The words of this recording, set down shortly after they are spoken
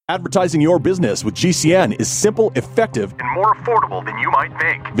Advertising your business with GCN is simple, effective, and more affordable than you might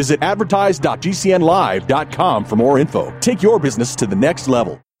think. Visit advertise.gcnlive.com for more info. Take your business to the next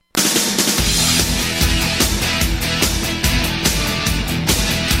level.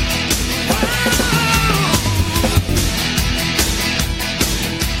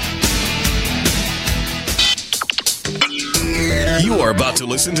 You are about to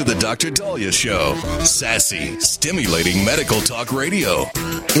listen to the Dr. Daliah Show. Sassy, stimulating medical talk radio.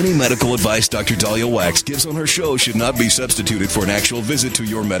 Any medical advice Dr. Daliah Wax gives on her show should not be substituted for an actual visit to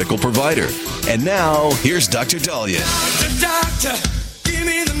your medical provider. And now, here's Dr. Daliah. Doctor, give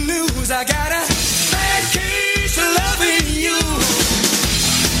me the news. I got a bad case of loving you.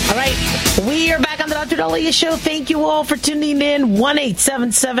 All right, we are back on the Dr. Daliah Show. Thank you all for tuning in.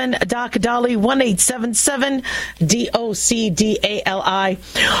 1-877-DOC-DALI,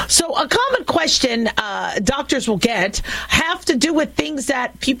 1-877-DOCDALI. So a common question doctors will get have to do with things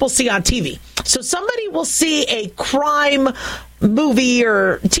that people see on TV. So somebody will see a crime movie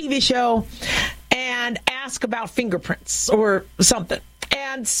or TV show and ask about fingerprints or something.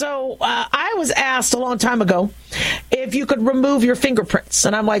 And so I was asked a long time ago if you could remove your fingerprints.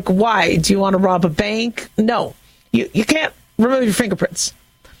 And I'm like, why? Do you want to rob a bank? No, you can't remove your fingerprints.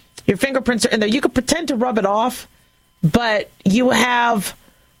 Your fingerprints are in there. You could pretend to rub it off, but you have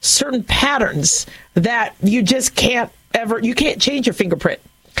certain patterns that you just can't you can't change your fingerprint.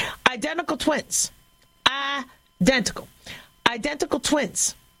 Identical twins. Identical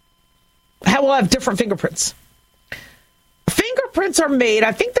twins. How will have different fingerprints? Fingerprints are made,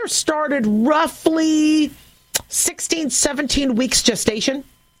 I think they're started roughly 16, 17 weeks gestation.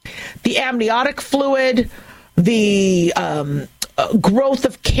 The amniotic fluid, the growth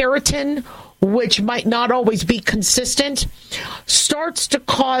of keratin, which might not always be consistent, starts to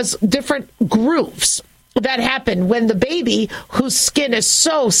cause different grooves that happen when the baby, whose skin is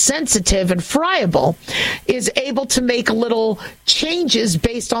so sensitive and friable, is able to make little changes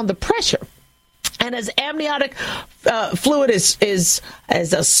based on the pressure. And as amniotic fluid is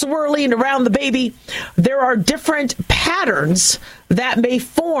swirling around the baby, there are different patterns that may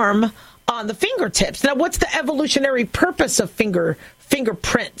form on the fingertips. Now, what's the evolutionary purpose of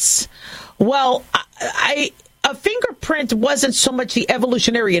fingerprints? Well, a fingerprint wasn't so much the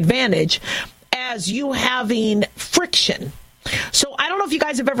evolutionary advantage as you having friction. So I don't know if you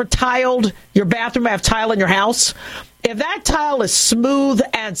guys have ever tiled your bathroom, have tile in your house. If that tile is smooth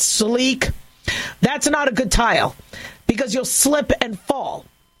and sleek, that's not a good tile because you'll slip and fall.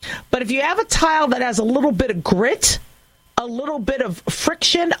 But if you have a tile that has a little bit of grit, a little bit of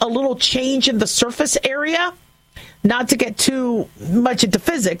friction, a little change in the surface area, not to get too much into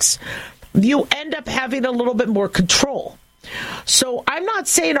physics, you end up having a little bit more control. So I'm not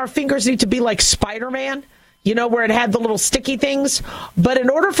saying our fingers need to be like Spider-Man, where it had the little sticky things. But in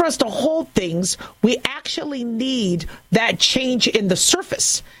order for us to hold things, we actually need that change in the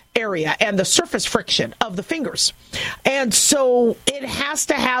surface area and the surface friction of the fingers. And so it has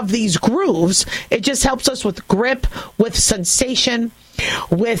to have these grooves. It just helps us with grip, with sensation,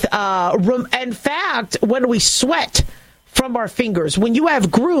 with in fact, when we sweat from our fingers, when you have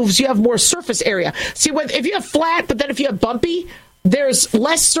grooves, you have more surface area. See, if you have flat, but then if you have bumpy, there's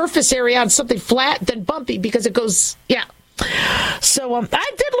less surface area on something flat than bumpy because it goes, yeah. So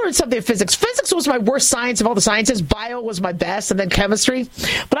I did learn something in physics. Physics was my worst science of all the sciences. Bio was my best, and then chemistry.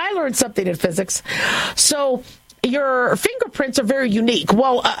 But I learned something in physics. So your fingerprints are very unique.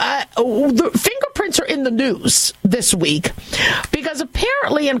 Well, the fingerprints are in the news this week because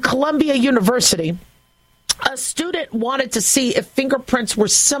apparently in Columbia University, a student wanted to see if fingerprints were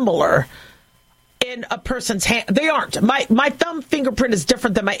similar in a person's hand. They aren't. My thumb fingerprint is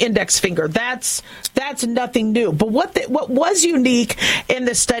different than my index finger. That's nothing new. But what was unique in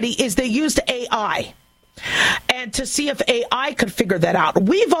this study is they used AI, and to see if AI could figure that out.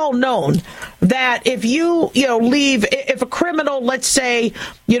 We've all known that if if a criminal, let's say,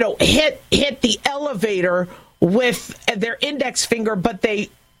 hit the elevator with their index finger, but they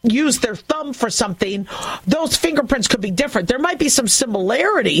use their thumb for something, those fingerprints could be different. There might be some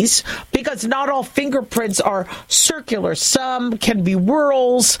similarities because not all fingerprints are circular. Some can be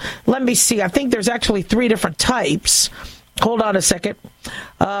whorls. Let me see. I think there's actually 3 different types. Hold on a second.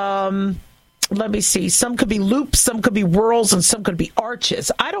 Let me see. Some could be loops, some could be whorls, and some could be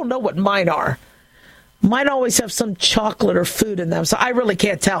arches. I don't know what mine are. Mine always have some chocolate or food in them, so I really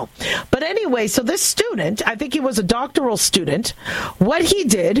can't tell. But anyway, so this student, I think he was a doctoral student, what he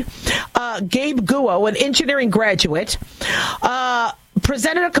did, Gabe Guo, an engineering graduate,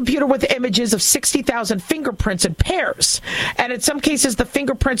 presented a computer with images of 60,000 fingerprints in pairs. And in some cases, the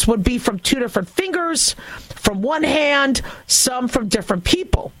fingerprints would be from 2 different fingers, from one hand, some from different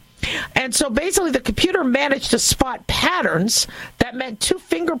people. And so basically the computer managed to spot patterns that meant two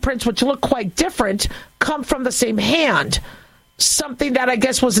fingerprints, which look quite different, come from the same hand. Something that I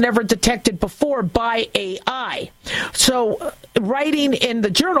guess was never detected before by AI. So writing in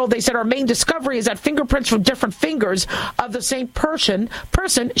the journal, they said our main discovery is that fingerprints from different fingers of the same person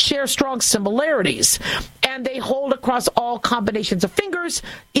share strong similarities. And they hold across all combinations of fingers,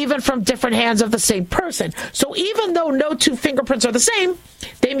 even from different hands of the same person. So even though no two fingerprints are the same,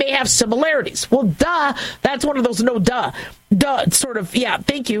 they may have similarities. Well, duh, that's one of those duh sort of, yeah,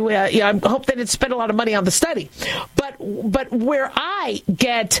 thank you. I hope they didn't spend a lot of money on the study. But where I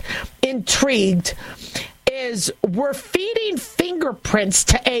get intrigued is we're feeding fingerprints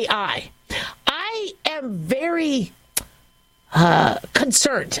to AI. I am very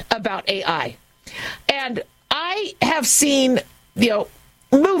concerned about AI. And I have seen,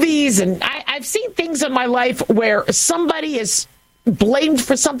 movies, and I've seen things in my life where somebody is blamed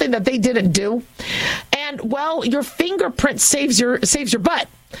for something that they didn't do. And, well, your fingerprint saves your butt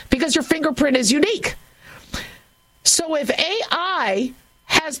because your fingerprint is unique. So if AI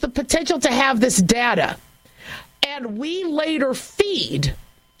has the potential to have this data and we later feed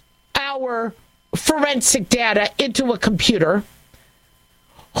our forensic data into a computer,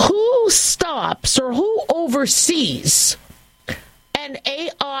 who stops or who oversees an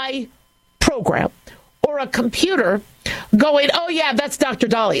AI program or a computer going, oh, yeah, that's Dr.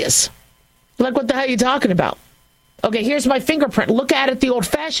 Daliah's? Like, what the hell are you talking about? Okay, here's my fingerprint. Look at it the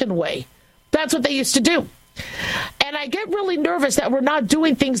old-fashioned way. That's what they used to do. And I get really nervous that we're not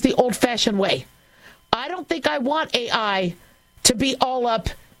doing things the old-fashioned way. I don't think I want AI to be all up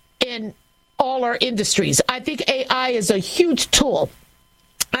in all our industries. I think AI is a huge tool.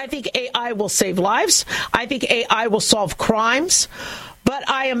 I think AI will save lives. I think AI will solve crimes. But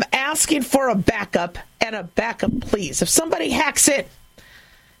I am asking for a backup, and a backup, please. If somebody hacks it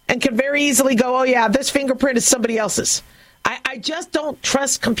and can very easily go, oh, yeah, this fingerprint is somebody else's. I just don't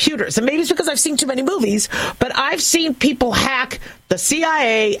trust computers. And maybe it's because I've seen too many movies, but I've seen people hack the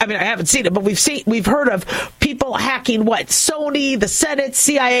CIA. I mean, I haven't seen it, but we've heard of people hacking Sony, the Senate,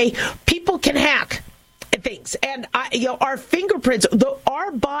 CIA. People can hack things. And our fingerprints,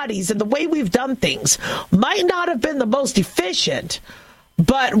 our bodies and the way we've done things might not have been the most efficient,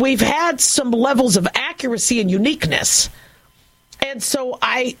 but we've had some levels of accuracy and uniqueness. And so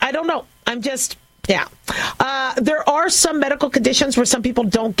I don't know. I'm just... Yeah. There are some medical conditions where some people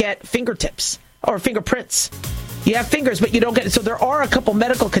don't get fingertips or fingerprints. You have fingers, but you don't get it. So there are a couple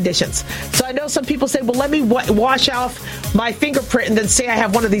medical conditions. So I know some people say, well, let me wash off my fingerprint and then say I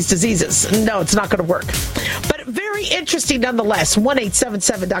have one of these diseases. No, it's not going to work. But very interesting nonetheless.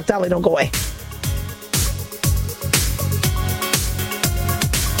 1-877 Doc Daliah. Don't go away.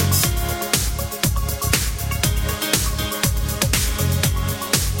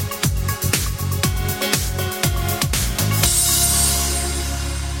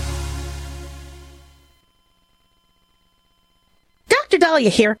 Daliah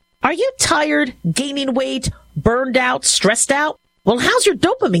here. Are you tired, gaining weight, burned out, stressed out? Well, how's your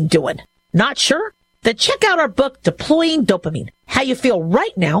dopamine doing? Not sure? Then check out our book, Deploying Dopamine. How you feel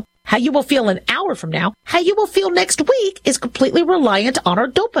right now, how you will feel an hour from now, how you will feel next week is completely reliant on our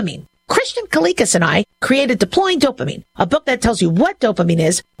dopamine. Christian Kalikas and I created Deploying Dopamine, a book that tells you what dopamine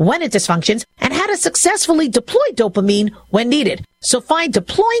is, when it dysfunctions, and how to successfully deploy dopamine when needed. So find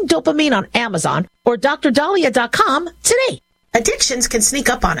Deploying Dopamine on Amazon or drdaliah.com today. Addictions can sneak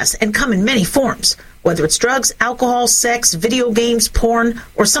up on us and come in many forms. Whether it's drugs, alcohol, sex, video games, porn,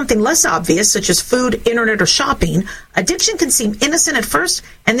 or something less obvious such as food, internet, or shopping, addiction can seem innocent at first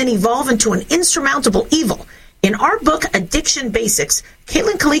and then evolve into an insurmountable evil. In our book, Addiction Basics,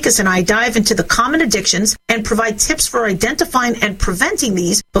 Caitlin Kalikas and I dive into the common addictions and provide tips for identifying and preventing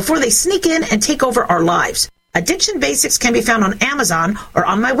these before they sneak in and take over our lives. Addiction Basics can be found on Amazon or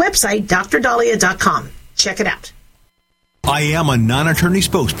on my website, drdaliah.com. Check it out. I am a non-attorney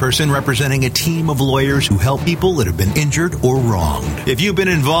spokesperson representing a team of lawyers who help people that have been injured or wronged. If you've been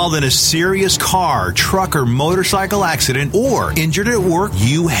involved in a serious car, truck, or motorcycle accident or injured at work,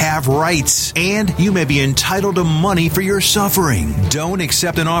 you have rights, and you may be entitled to money for your suffering. Don't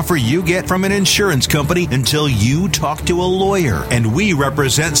accept an offer you get from an insurance company until you talk to a lawyer, and we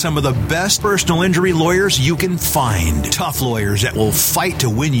represent some of the best personal injury lawyers you can find. Tough lawyers that will fight to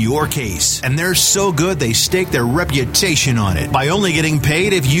win your case, and they're so good they stake their reputation on it by only getting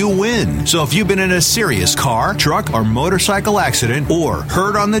paid if you win. So if you've been in a serious car, truck, or motorcycle accident or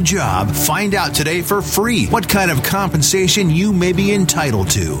hurt on the job, find out today for free what kind of compensation you may be entitled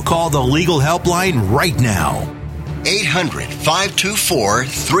to. Call the legal helpline right now.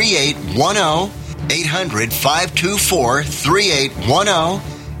 800-524-3810. 800-524-3810.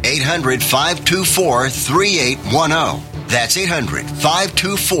 800-524-3810. That's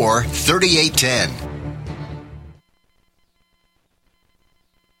 800-524-3810.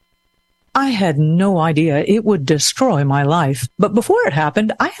 I had no idea it would destroy my life. But before it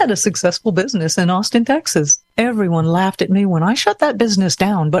happened, I had a successful business in Austin, Texas. Everyone laughed at me when I shut that business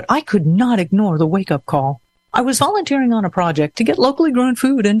down, but I could not ignore the wake-up call. I was volunteering on a project to get locally grown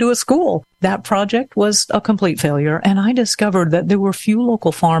food into a school. That project was a complete failure, and I discovered that there were few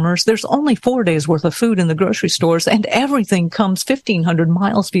local farmers. There's only 4 days worth of food in the grocery stores, and everything comes 1,500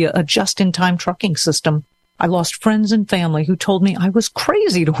 miles via a just-in-time trucking system. I lost friends and family who told me I was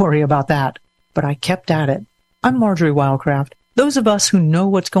crazy to worry about that, but I kept at it. I'm Marjorie Wildcraft. Those of us who know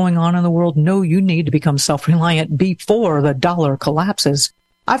what's going on in the world know you need to become self-reliant before the dollar collapses.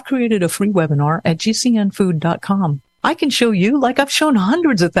 I've created a free webinar at gcnfood.com. I can show you, like I've shown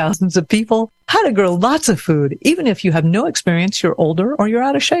hundreds of thousands of people, how to grow lots of food, even if you have no experience, you're older, or you're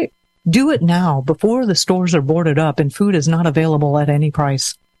out of shape. Do it now before the stores are boarded up and food is not available at any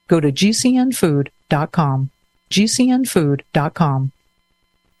price. Go to gcnfood.com. gcnfood.com.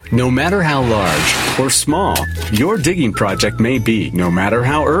 No matter how large or small your digging project may be, no matter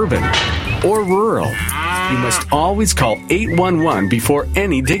how urban or rural, you must always call 811 before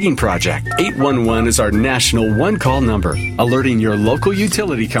any digging project. 811 is our national one-call number, alerting your local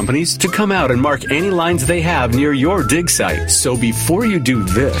utility companies to come out and mark any lines they have near your dig site. So before you do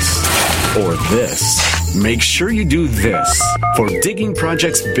this or this, make sure you do this. For digging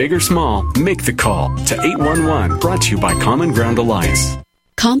projects big or small, make the call to 811. Brought to you by Common Ground Alliance.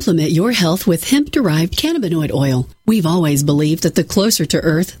 Complement your health with hemp-derived cannabinoid oil. We've always believed that the closer to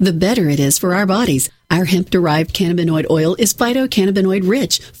Earth, the better it is for our bodies. Our hemp-derived cannabinoid oil is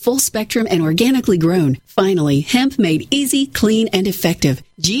phytocannabinoid-rich, full-spectrum, and organically grown. Finally, hemp made easy, clean, and effective.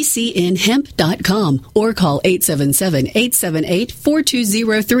 GCNhemp.com or call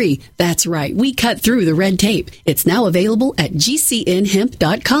 877-878-4203. That's right, we cut through the red tape. It's now available at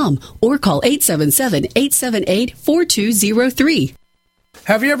GCNhemp.com or call 877-878-4203.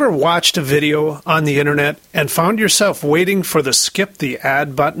 Have you ever watched a video on the internet and found yourself waiting for the skip the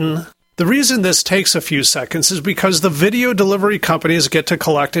ad button? The reason this takes a few seconds is because the video delivery companies get to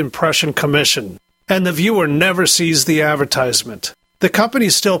collect impression commission, and the viewer never sees the advertisement. The company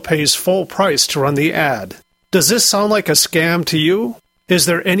still pays full price to run the ad. Does this sound like a scam to you? Is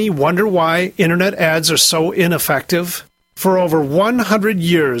there any wonder why internet ads are so ineffective? For over 100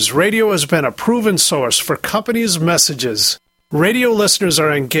 years, radio has been a proven source for companies' messages. Radio listeners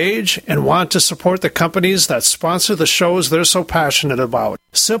are engaged and want to support the companies that sponsor the shows they're so passionate about.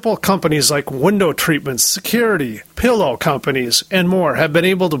 Simple companies like window treatments, security, pillow companies, and more have been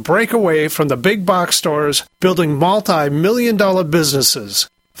able to break away from the big box stores, building multi-million-dollar businesses.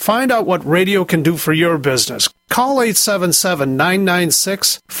 Find out what radio can do for your business. Call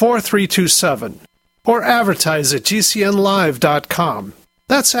 877-996-4327 or advertise at gcnlive.com.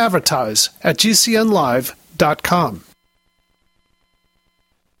 That's advertise at gcnlive.com.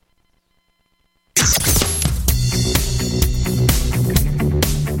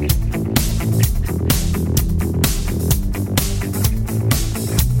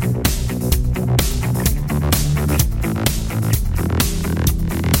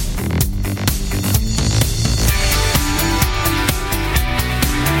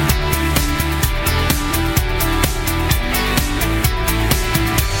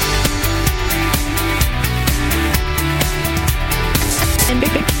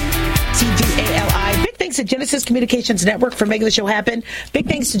 To Genesis Communications Network for making the show happen. Big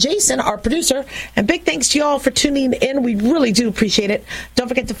thanks to Jason, our producer, and big thanks to y'all for tuning in. We really do appreciate it. Don't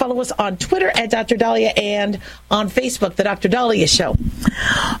forget to follow us on Twitter at Dr. Daliah and on Facebook, The Dr. Daliah Show.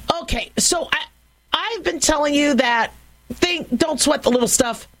 Okay, so I've been telling you that don't sweat the little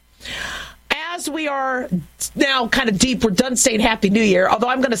stuff. As we are now kind of deep, we're done saying Happy New Year, although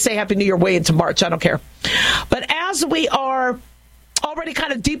I'm going to say Happy New Year way into March. I don't care. But as we are already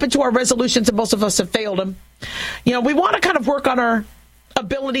kind of deep into our resolutions, and most of us have failed them, we want to kind of work on our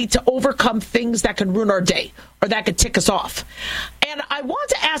ability to overcome things that can ruin our day or that could tick us off. And I want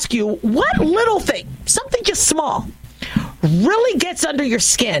to ask you, what little thing, something just small, really gets under your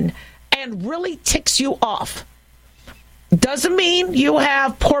skin and really ticks you off? Doesn't mean you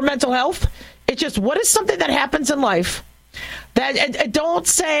have poor mental health. It's just, what is something that happens in life that, don't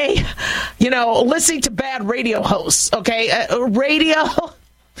say, listening to bad radio hosts, okay?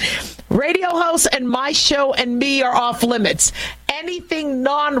 Radio hosts and my show and me are off limits. Anything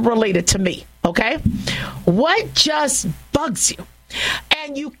non-related to me, okay? What just bugs you?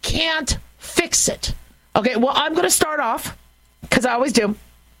 And you can't fix it. Okay, well, I'm going to start off, because I always do.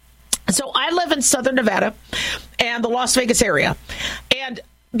 So I live in Southern Nevada and the Las Vegas area. And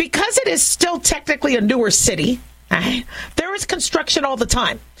because it is still technically a newer city, there is construction all the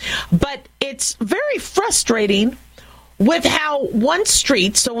time. But it's very frustrating with how one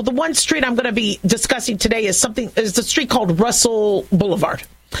street, so the one street I'm going to be discussing today is the street called Russell Boulevard.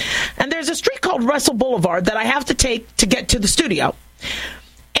 And there's a street called Russell Boulevard that I have to take to get to the studio.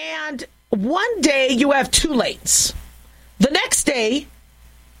 And one day you have 2 lanes. The next day,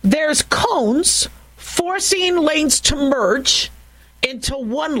 there's cones forcing lanes to merge into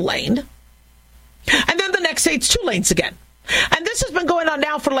 1 lane. And then the next day, it's 2 lanes again. And this has been going on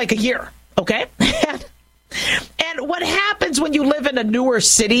now for like a year, okay? And what happens when you live in a newer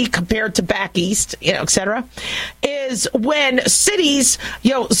city compared to back east, et cetera, is when cities,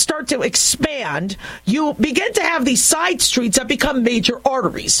 start to expand, you begin to have these side streets that become major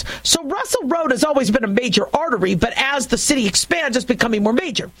arteries. So Russell Road has always been a major artery, but as the city expands, it's becoming more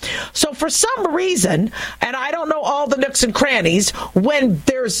major. So for some reason, and I don't know all the nooks and crannies, when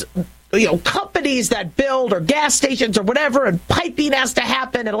there's companies that build or gas stations or whatever, and piping has to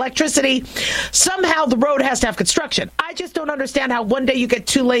happen and electricity, somehow the road has to have construction. I just don't understand how one day you get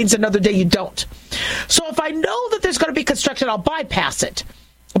 2 lanes, another day you don't. So if I know that there's going to be construction, I'll bypass it.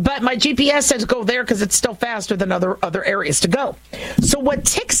 But my GPS says go there because it's still faster than other areas to go. So what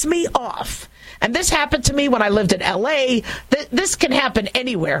ticks me off, and this happened to me when I lived in L.A., this can happen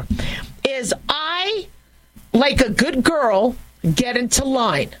anywhere, is I, like a good girl, get into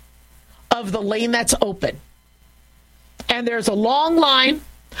line of the lane that's open. And there's a long line.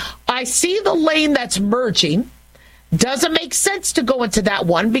 I see the lane that's merging. Doesn't make sense to go into that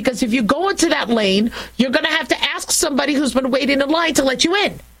one, because if you go into that lane, you're going to have to ask somebody who's been waiting in line to let you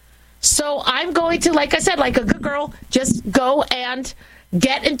in. So I'm going to, like I said, like a good girl, just go and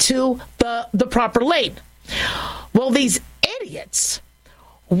get into the proper lane. Well, these idiots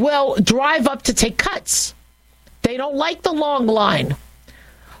will drive up to take cuts. They don't like the long line.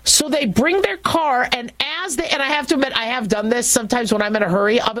 So they bring their car, and I have to admit, I have done this sometimes when I'm in a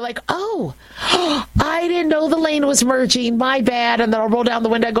hurry. I'll be like, oh, I didn't know the lane was merging. My bad. And then I'll roll down the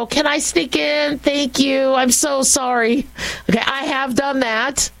window and go, can I sneak in? Thank you. I'm so sorry. Okay, I have done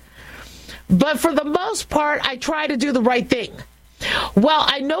that. But for the most part, I try to do the right thing. Well,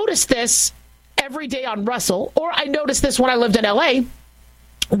 I noticed this every day on Russell, or I noticed this when I lived in L.A.,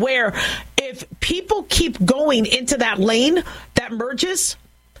 where if people keep going into that lane that merges,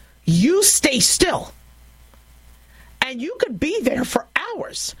 you stay still. And you could be there for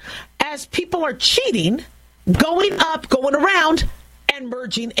hours as people are cheating, going up, going around, and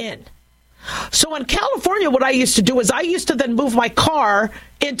merging in. So in California, what I used to do is I used to then move my car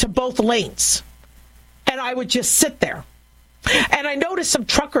into both lanes. And I would just sit there. And I noticed some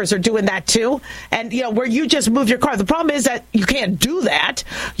truckers are doing that too. And, where you just move your car. The problem is that you can't do that.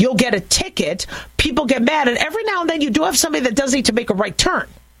 You'll get a ticket. People get mad. And every now and then you do have somebody that does need to make a right turn.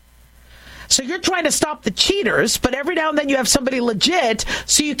 So you're trying to stop the cheaters, but every now and then you have somebody legit,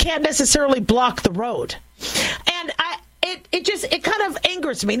 so you can't necessarily block the road. And it kind of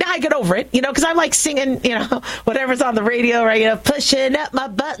angers me. Now I get over it, because I like singing, whatever's on the radio, right? Pushing up my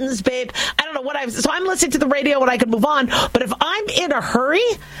buttons, babe. I don't know so I'm listening to the radio and I can move on. But if I'm in a hurry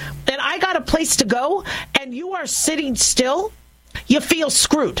and I got a place to go and you are sitting still, you feel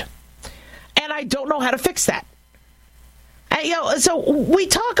screwed. And I don't know how to fix that. So we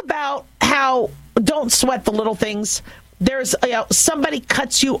talk about how don't sweat the little things. There's, somebody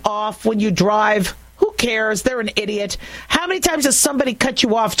cuts you off when you drive. Who cares? They're an idiot. How many times does somebody cut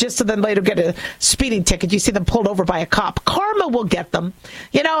you off just to then later get a speeding ticket? You see them pulled over by a cop. Karma will get them.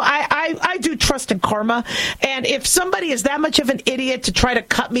 I do trust in karma. And if somebody is that much of an idiot to try to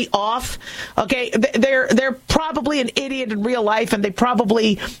cut me off, okay, they're probably an idiot in real life, and they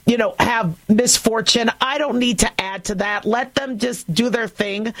probably, have misfortune. I don't need to add to that. Let them just do their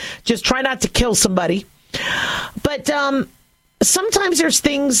thing. Just try not to kill somebody. But sometimes there's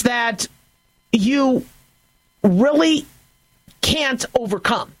things that you really can't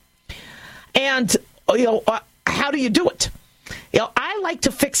overcome. And, how do you do it? I like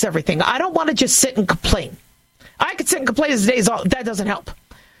to fix everything. I don't want to just sit and complain. I could sit and complain as days off. That doesn't help.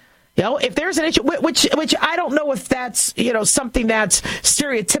 If there's an issue, which I don't know if that's, something that's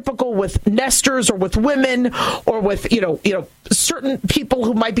stereotypical with nesters or with women or with, certain people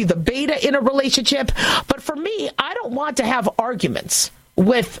who might be the beta in a relationship. But for me, I don't want to have arguments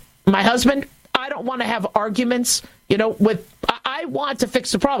with my husband. I don't want to have arguments, I want to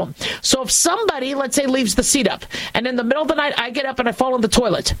fix the problem. So if somebody, let's say, leaves the seat up, and in the middle of the night, I get up and I fall in the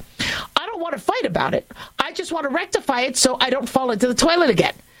toilet, I don't want to fight about it. I just want to rectify it so I don't fall into the toilet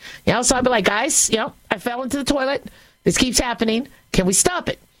again. So I'd be like, guys, I fell into the toilet. This keeps happening. Can we stop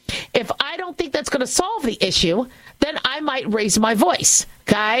it? If I don't think that's going to solve the issue, then I might raise my voice.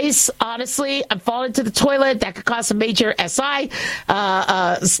 Guys, honestly, I'm falling into the toilet. That could cause some major SI,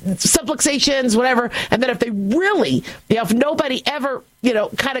 subluxations, whatever. And then if they really, if nobody ever,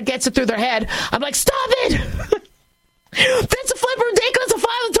 kind of gets it through their head, I'm like, stop it! That's a flippin' ridiculous to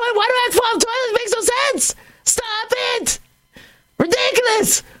fall in the toilet. Why do I have to fall in the toilet? It makes no sense. Stop it!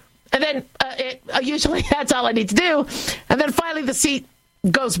 Ridiculous! And then usually that's all I need to do. And then finally the seat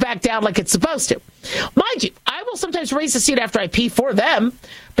goes back down like it's supposed to. Mind you, I will sometimes raise the seat after I pee for them,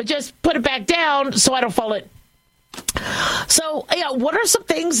 but just put it back down so I don't fall in. So, what are some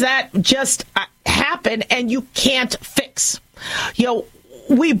things that just happen and you can't fix?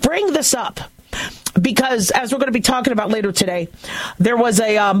 We bring this up because, as we're going to be talking about later today, there was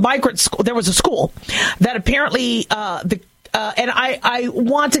a migrant school. There was a school that apparently and I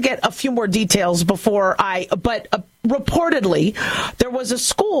want to get a few more details before but reportedly, there was a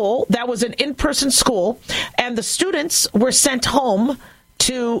school that was an in-person school, and the students were sent home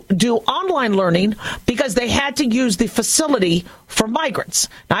to do online learning because they had to use the facility for migrants.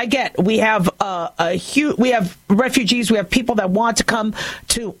 Now, I get we have we have refugees, we have people that want to come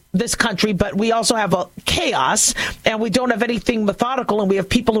to this country, but we also have a chaos, and we don't have anything methodical, and we have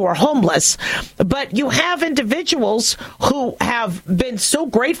people who are homeless. But you have individuals who have been so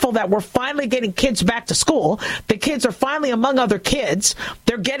grateful that we're finally getting kids back to school. The kids are finally among other kids.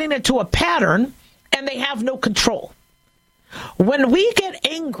 They're getting into a pattern, and they have no control. When we get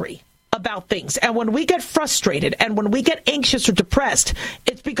angry about things, and when we get frustrated, and when we get anxious or depressed,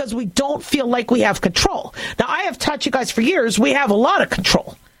 it's because we don't feel like we have control. Now, I have taught you guys for years, we have a lot of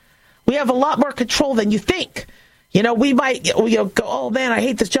control. We have a lot more control than you think. We might go, oh man, I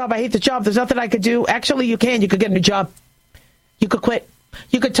hate this job. There's nothing I could do. Actually, you can. You could get a new job. You could quit.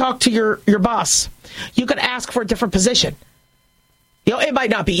 You could talk to your boss. You could ask for a different position. It might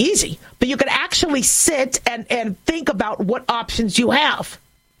not be easy, but you could actually sit and think about what options you have.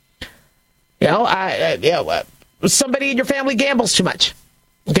 Somebody in your family gambles too much.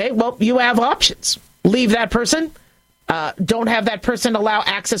 Okay, well, you have options. Leave that person. Don't have that person allow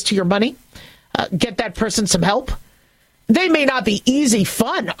access to your money. Get that person some help. They may not be easy,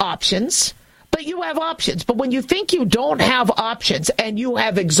 fun options, but you have options. But when you think you don't have options and you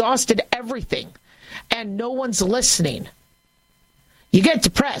have exhausted everything and no one's listening, you get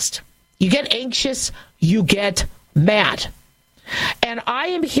depressed, you get anxious, you get mad. And I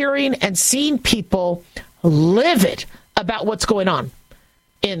am hearing and seeing people livid about what's going on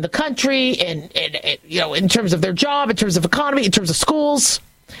in the country, in terms of their job, in terms of economy, in terms of schools.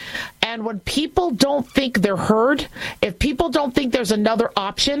 And when people don't think they're heard, if people don't think there's another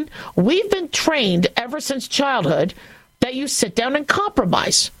option, we've been trained ever since childhood that you sit down and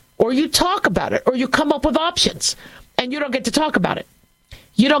compromise, or you talk about it, or you come up with options, and you don't get to talk about it.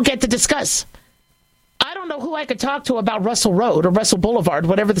 You don't get to discuss. I don't know who I could talk to about Russell Road or Russell Boulevard,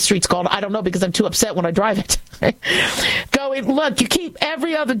 whatever the street's called. I don't know because I'm too upset when I drive it. Going, look, you keep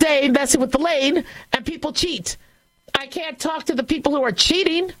every other day messing with the lane and people cheat. I can't talk to the people who are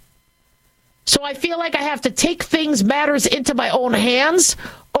cheating. So I feel like I have to take matters into my own hands,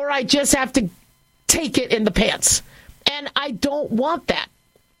 or I just have to take it in the pants. And I don't want that.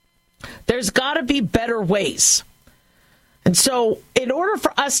 There's got to be better ways. And so in order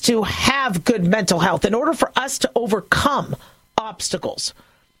for us to have good mental health, in order for us to overcome obstacles,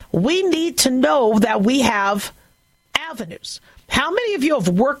 we need to know that we have avenues. How many of you have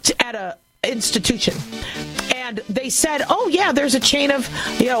worked at an institution and they said, oh, yeah, there's a chain of,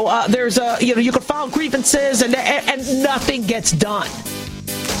 you can file grievances and nothing gets done?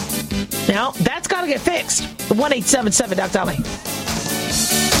 Now, that's got to get fixed. 1-877 Dr. Daliah.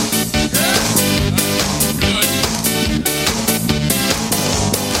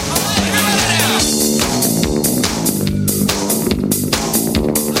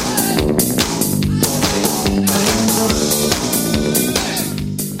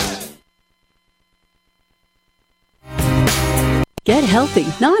 Get healthy,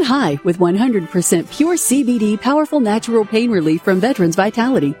 not high, with 100% pure CBD powerful natural pain relief from Veterans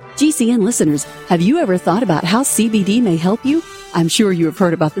Vitality. GCN listeners, have you ever thought about how CBD may help you? I'm sure you have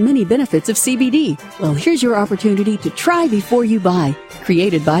heard about the many benefits of CBD. Well, here's your opportunity to try before you buy.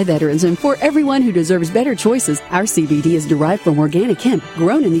 Created by veterans and for everyone who deserves better choices, our CBD is derived from organic hemp,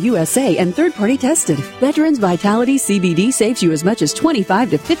 grown in the USA and third-party tested. Veterans Vitality CBD saves you as much as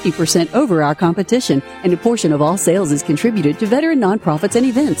 25 to 50% over our competition, and a portion of all sales is contributed to veteran nonprofits, and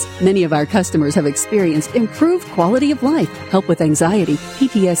events. Many of our customers have experienced improved quality of life, help with anxiety,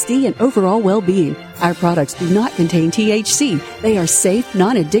 PTSD, and overall well-being. Our products do not contain THC. They are safe,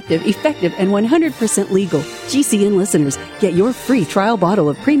 non-addictive, effective, and 100% legal. GCN listeners, get your free trial bottle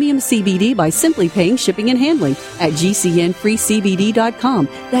of premium CBD by simply paying shipping and handling at GCNFreeCBD.com.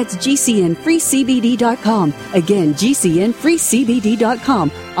 That's GCNFreeCBD.com. Again,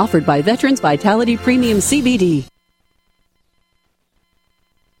 GCNFreeCBD.com. Offered by Veterans Vitality Premium CBD.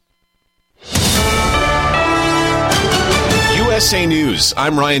 USA News,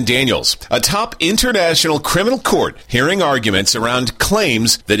 I'm Ryan Daniels. A top international criminal court hearing arguments around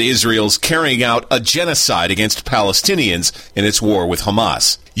claims that Israel's carrying out a genocide against Palestinians in its war with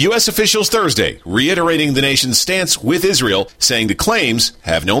Hamas. U.S. officials Thursday reiterating the nation's stance with Israel, saying the claims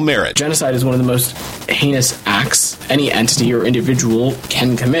have no merit. Genocide is one of the most heinous acts any entity or individual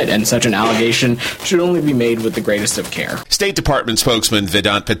can commit, and such an allegation should only be made with the greatest of care. State Department spokesman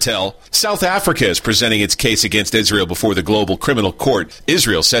Vedant Patel. South Africa is presenting its case against Israel before the Global Criminal Court.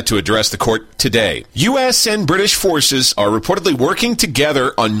 Israel set to address the court today. U.S. and British forces are reportedly working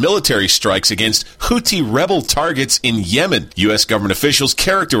together on military strikes against Houthi rebel targets in Yemen. U.S. government officials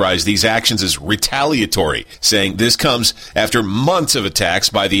characterize these actions as retaliatory, saying this comes after months of attacks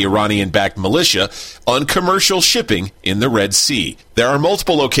by the Iranian-backed militia on commercial shipping in the Red Sea. There are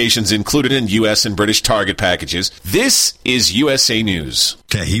multiple locations included in U.S. and British target packages. This is USA News.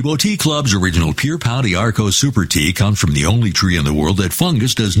 Tahibo Tea Club's original Pure Pau Arco Super Tea comes from the only tree in the world that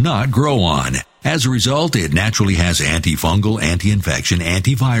fungus does not grow on. As a result, it naturally has antifungal, anti-infection,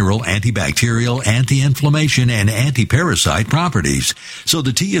 antiviral, antibacterial, anti-inflammation, and anti-parasite properties. So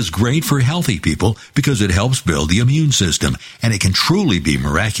the tea is great for healthy people because it helps build the immune system, and it can truly be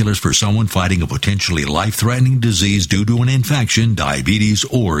miraculous for someone fighting a potentially life-threatening disease due to an infection, diabetes,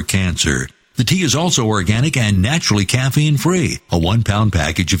 or cancer. The tea is also organic and naturally caffeine-free. A 1-pound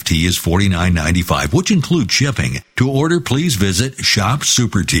package of tea is $49.95, which includes shipping. To order, please visit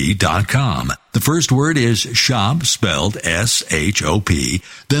shopsupertea.com. The first word is shop, spelled S-H-O-P,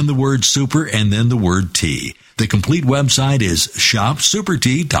 then the word super, and then the word tea. The complete website is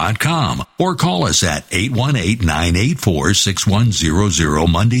shopsupertea.com, or call us at 818-984-6100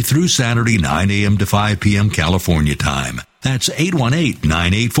 Monday through Saturday, 9 a.m. to 5 p.m. California time. That's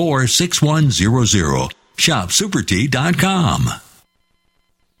 818-984-6100. shopsupertea.com.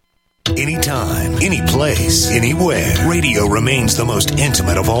 Anytime, any place, anywhere. Radio remains the most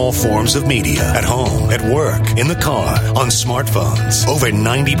intimate of all forms of media. At home, at work, in the car, on smartphones. Over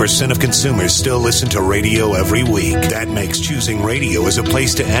 90% of consumers still listen to radio every week. That makes choosing radio as a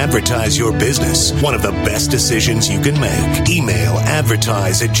place to advertise your business one of the best decisions you can make. Email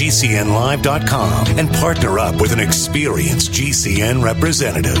advertise@gcnlive.com and partner up with an experienced GCN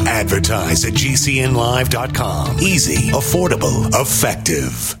representative. Advertise@gcnlive.com. Easy, affordable,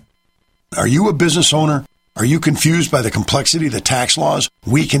 effective. Are you a business owner? Are you confused by the complexity of the tax laws?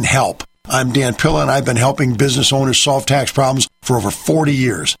 We can help. I'm Dan Pilla, and I've been helping business owners solve tax problems for over 40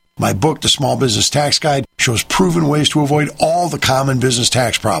 years. My book, The Small Business Tax Guide, shows proven ways to avoid all the common business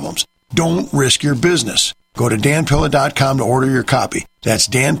tax problems. Don't risk your business. Go to danpilla.com to order your copy. That's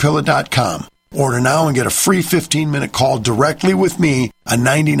danpilla.com. Order now and get a free 15-minute call directly with me, a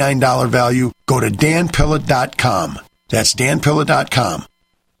 $99 value. Go to danpilla.com. That's danpilla.com.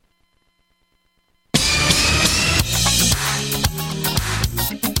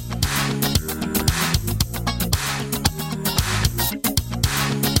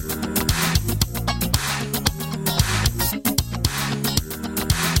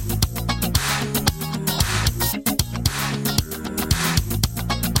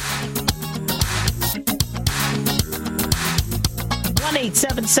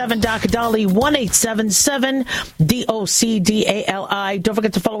 Dr. Dali, 1-877-DOCDALI. Don't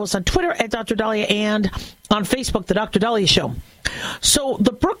forget to follow us on Twitter at Dr. Daliah and on Facebook, The Dr. Daliah Show. So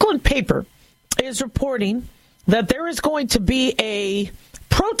the Brooklyn paper is reporting that there is going to be a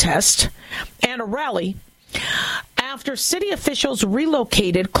protest and a rally after city officials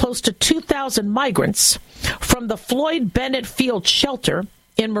relocated close to 2,000 migrants from the Floyd Bennett Field shelter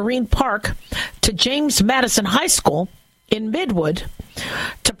in Marine Park to James Madison High School in Midwood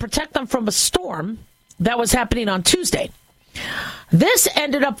to protect them from a storm that was happening on Tuesday. This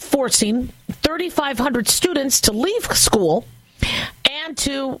ended up forcing 3,500 students to leave school and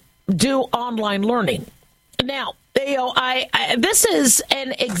to do online learning. Now, this is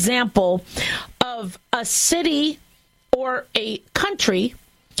an example of a city or a country,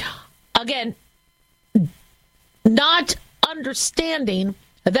 again, not understanding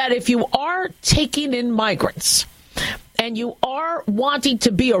that if you are taking in migrants and you are wanting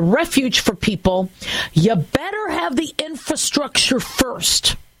to be a refuge for people, you better have the infrastructure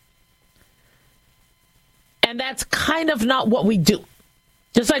first. And that's kind of not what we do.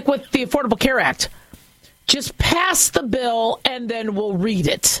 Just like with the Affordable Care Act. Just pass the bill and then we'll read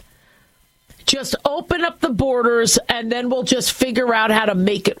it. Just open up the borders and then we'll just figure out how to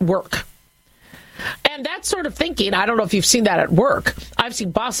make it work. And that sort of thinking, I don't know if you've seen that at work. I've seen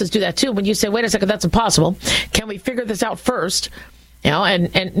bosses do that too. When you say, wait a second, that's impossible. Can we figure this out first?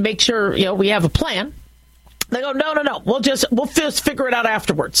 And make sure, we have a plan. They go, no. We'll just figure it out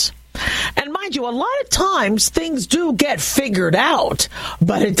afterwards. And mind you, a lot of times things do get figured out,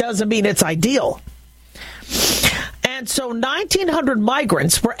 but it doesn't mean it's ideal. And so 1,900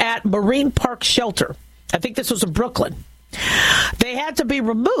 migrants were at Marine Park Shelter. I think this was in Brooklyn. They had to be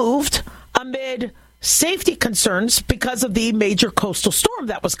removed amid safety concerns because of the major coastal storm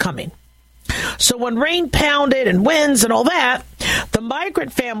that was coming. So when rain pounded and winds and all that, the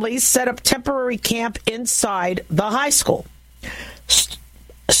migrant families set up temporary camp inside the high school.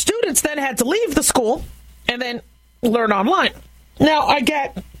 Students then had to leave the school and then learn online. Now, I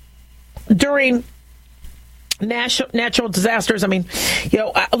get during natural disasters,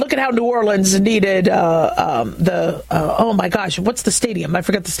 look at how New Orleans needed oh my gosh, what's the stadium? I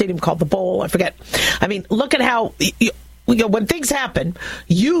forget the stadium called, the Bowl. I forget. Look at how, when things happen,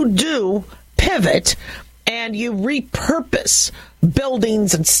 you do pivot and you repurpose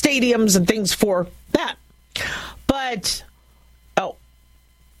buildings and stadiums and things for that. But,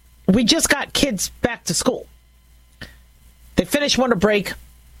 we just got kids back to school. They finished winter break.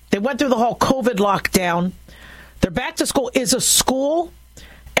 They went through the whole COVID lockdown. They're back to school. Is a school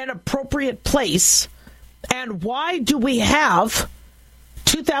an appropriate place? And why do we have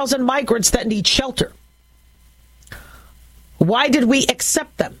 2,000 migrants that need shelter? Why did we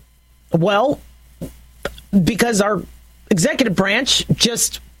accept them? Well, because our executive branch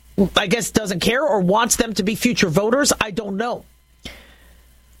just, I guess, doesn't care or wants them to be future voters. I don't know.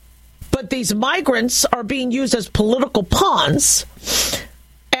 But these migrants are being used as political pawns,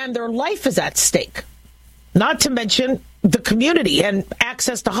 and their life is at stake. Not to mention the community and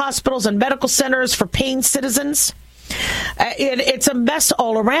access to hospitals and medical centers for paying citizens. It's a mess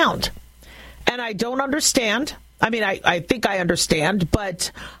all around. And I don't understand. I think I understand,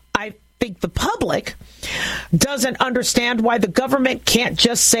 but I think the public doesn't understand why the government can't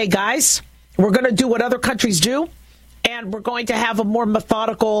just say, guys, we're going to do what other countries do, and we're going to have a more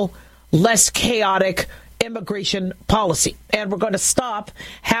methodical, less chaotic immigration policy. And we're going to stop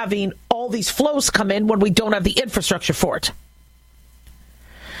having all these flows come in when we don't have the infrastructure for it.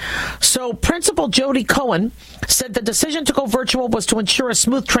 So Principal Jody Cohen said the decision to go virtual was to ensure a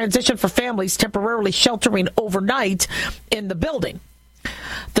smooth transition for families temporarily sheltering overnight in the building.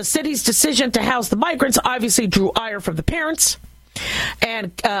 The city's decision to house the migrants obviously drew ire from the parents.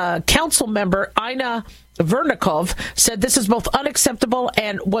 And council member Ina Vernikov said this is both unacceptable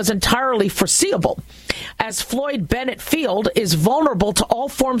and was entirely foreseeable, as Floyd Bennett Field is vulnerable to all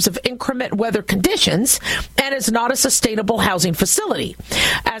forms of inclement weather conditions and is not a sustainable housing facility.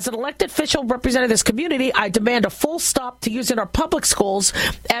 As an elected official representing this community, I demand a full stop to using our public schools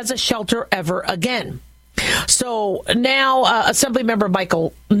as a shelter ever again. So now Assemblymember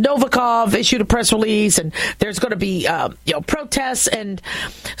Michael Novikov issued a press release, and there's going to be protests. And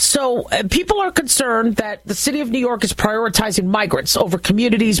so people are concerned that the city of New York is prioritizing migrants over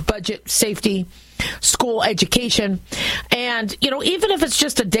communities, budget, safety, school education. And, even if it's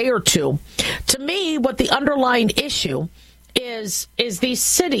just a day or two, to me, what the underlying issue is these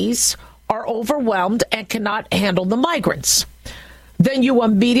cities are overwhelmed and cannot handle the migrants. Then you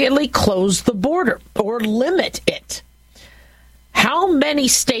immediately close the border or limit it. How many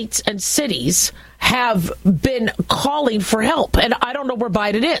states and cities have been calling for help? And I don't know where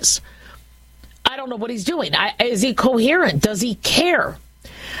Biden is. I don't know what he's doing. Is he coherent? Does he care?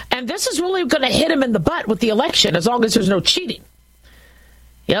 And this is really going to hit him in the butt with the election, as long as there's no cheating.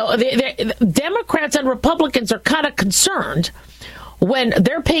 The Democrats and Republicans are kind of concerned when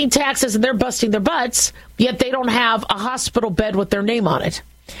they're paying taxes and they're busting their butts, yet they don't have a hospital bed with their name on it.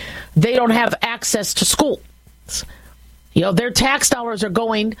 They don't have access to schools. Their tax dollars are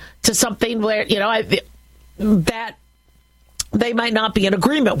going to something where, that they might not be in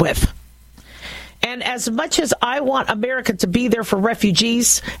agreement with. And as much as I want America to be there for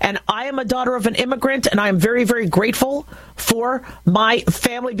refugees, and I am a daughter of an immigrant, and I am very, very grateful for my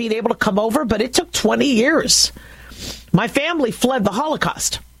family being able to come over, but it took 20 years. My family fled the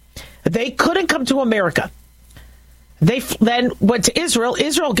Holocaust. They couldn't come to America. They then went to Israel.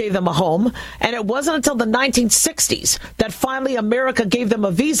 Israel gave them a home. And it wasn't until the 1960s that finally America gave them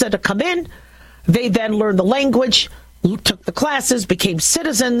a visa to come in. They then learned the language, took the classes, became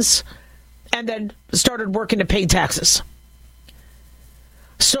citizens, and then started working to pay taxes.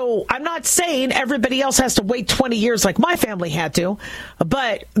 So I'm not saying everybody else has to wait 20 years like my family had to,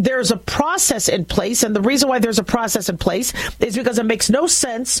 but there's a process in place. And the reason why there's a process in place is because it makes no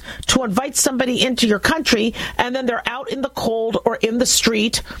sense to invite somebody into your country and then they're out in the cold or in the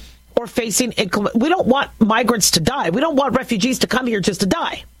street or facing inclement. We don't want migrants to die. We don't want refugees to come here just to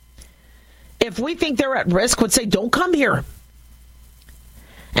die. If we think they're at risk, would say, don't come here.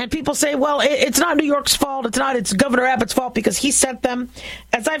 And people say, well, it's not New York's fault. It's Governor Abbott's fault because he sent them.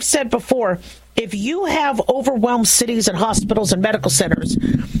 As I've said before, if you have overwhelmed cities and hospitals and medical centers,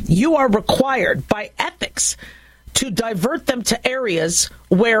 you are required by ethics to divert them to areas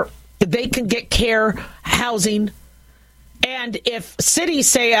where they can get care, housing. And if cities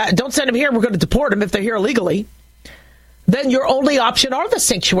say, don't send them here, we're going to deport them if they're here illegally, then your only option are the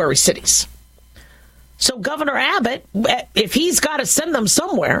sanctuary cities. So Governor Abbott, if he's got to send them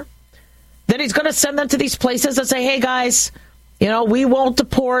somewhere, then he's going to send them to these places and say, hey, guys, we won't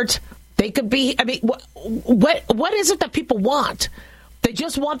deport. They could be, what is it that people want? They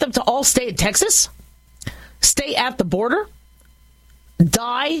just want them to all stay in Texas, stay at the border,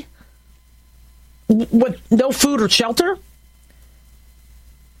 die with no food or shelter?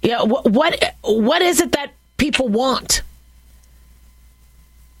 Yeah, what is it that people want?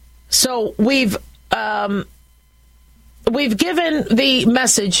 So we've given the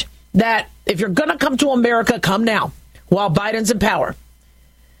message that if you're going to come to America, come now while Biden's in power.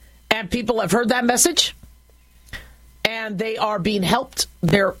 And people have heard that message, and they are being helped.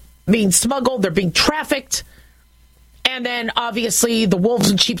 They're being smuggled. They're being trafficked. And then, obviously, the wolves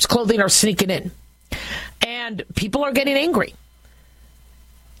in sheep's clothing are sneaking in. And people are getting angry.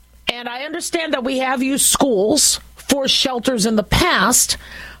 And I understand that we have used schools for shelters in the past,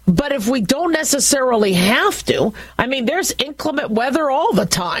 but if we don't necessarily have to, there's inclement weather all the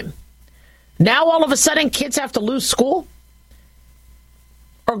time. Now, all of a sudden, kids have to lose school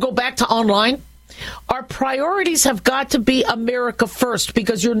or go back to online. Our priorities have got to be America first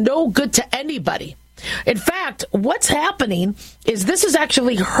because you're no good to anybody. In fact, what's happening is this is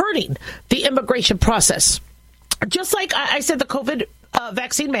actually hurting the immigration process. Just like I said, the COVID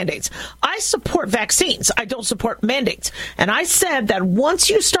vaccine mandates. I support vaccines. I don't support mandates. And I said that once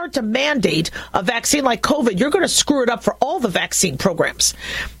you start to mandate a vaccine like COVID, you're going to screw it up for all the vaccine programs.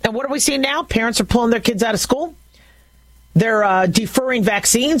 And what are we seeing now? Parents are pulling their kids out of school. They're deferring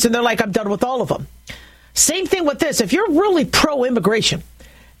vaccines, and they're like, I'm done with all of them. Same thing with this. If you're really pro-immigration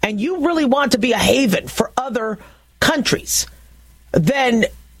and you really want to be a haven for other countries, then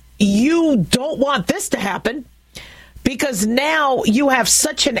you don't want this to happen. Because now you have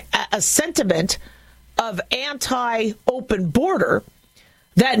such a sentiment of anti-open border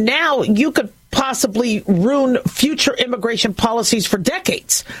that now you could possibly ruin future immigration policies for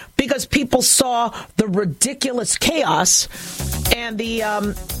decades because people saw the ridiculous chaos and the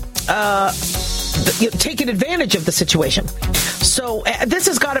taking advantage of the situation. So this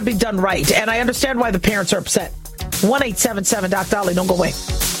has got to be done right. And I understand why the parents are upset. 1-877-DOC-DOLLY. Don't go away.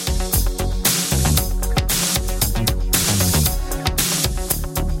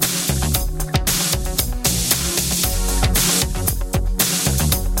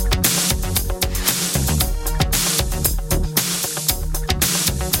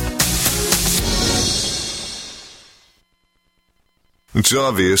 It's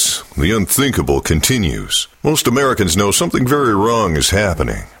obvious. The unthinkable continues. Most Americans know something very wrong is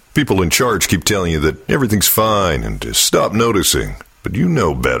happening. People in charge keep telling you that everything's fine and to stop noticing. But you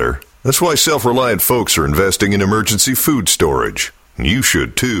know better. That's why self-reliant folks are investing in emergency food storage. And you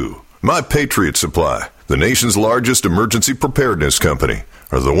should too. My Patriot Supply, the nation's largest emergency preparedness company,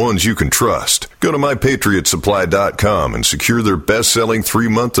 are the ones you can trust. Go to MyPatriotSupply.com and secure their best-selling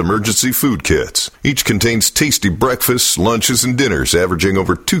 3-month emergency food kits. Each contains tasty breakfasts, lunches, and dinners averaging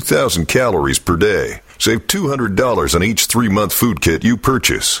over 2,000 calories per day. Save $200 on each 3-month food kit you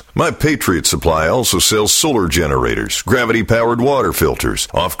purchase. My Patriot Supply also sells solar generators, gravity-powered water filters,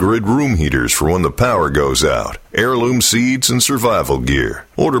 off-grid room heaters for when the power goes out, heirloom seeds, and survival gear.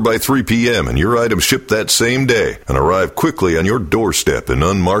 Order by 3 p.m. and your items ship that same day and arrive quickly on your doorstep in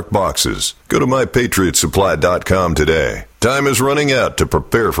unmarked boxes. Go to MyPatriotSupply.com today. Time is running out to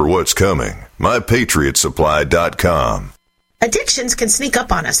prepare for what's coming. MyPatriotSupply.com. Addictions can sneak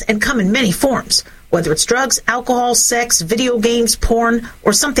up on us and come in many forms. Whether it's drugs, alcohol, sex, video games, porn,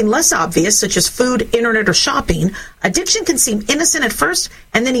 or something less obvious such as food, internet, or shopping, addiction can seem innocent at first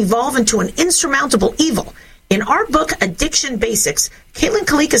and then evolve into an insurmountable evil. In our book, Addiction Basics, Caitlin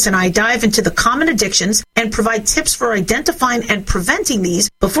Kalikas and I dive into the common addictions and provide tips for identifying and preventing these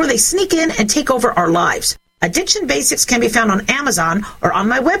before they sneak in and take over our lives. Addiction Basics can be found on Amazon or on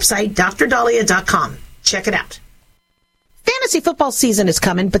my website, drdaliah.com. Check it out. Fantasy football season is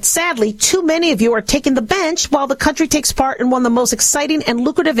coming, but sadly, too many of you are taking the bench while the country takes part in one of the most exciting and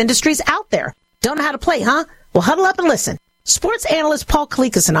lucrative industries out there. Don't know how to play, huh? Well, huddle up and listen. Sports analyst Paul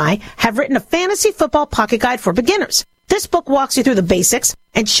Kalikas and I have written a fantasy football pocket guide for beginners. This book walks you through the basics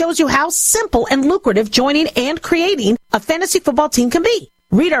and shows you how simple and lucrative joining and creating a fantasy football team can be.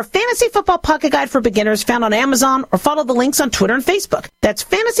 Read our Fantasy Football Pocket Guide for Beginners found on Amazon or follow the links on Twitter and Facebook. That's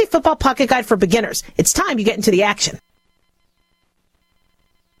Fantasy Football Pocket Guide for Beginners. It's time you get into the action.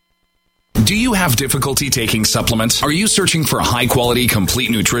 Do you have difficulty taking supplements? Are you searching for a high-quality,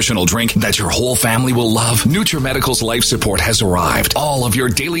 complete nutritional drink that your whole family will love? NutriMedical's Life Support has arrived. All of your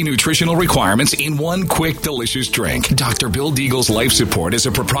daily nutritional requirements in one quick, delicious drink. Dr. Bill Deagle's Life Support is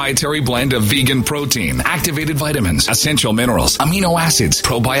a proprietary blend of vegan protein, activated vitamins, essential minerals, amino acids,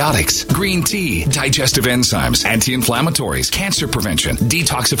 probiotics, green tea, digestive enzymes, anti-inflammatories, cancer prevention,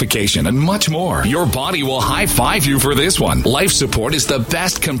 detoxification, and much more. Your body will high-five you for this one. Life Support is the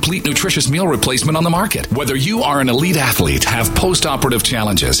best complete nutritious meal replacement on the market. Whether you are an elite athlete, have post-operative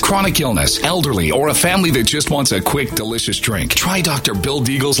challenges, chronic illness, elderly, or a family that just wants a quick, delicious drink, try Dr. Bill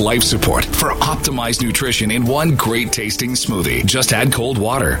Deagle's Life Support for optimized nutrition in one great-tasting smoothie. Just add cold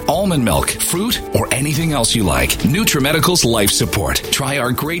water, almond milk, fruit, or anything else you like. NutriMedical's Life Support. Try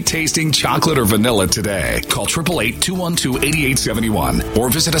our great-tasting chocolate or vanilla today. Call 888-212-8871 or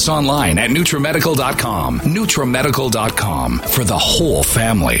visit us online at NutriMedical.com. NutriMedical.com for the whole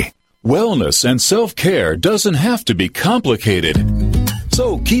family. Wellness and self-care doesn't have to be complicated.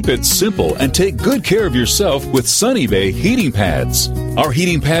 So keep it simple and take good care of yourself with Sunny Bay heating pads. Our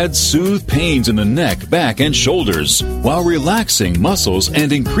heating pads soothe pains in the neck, back, and shoulders while relaxing muscles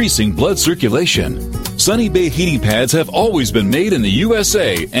and increasing blood circulation. Sunny Bay heating pads have always been made in the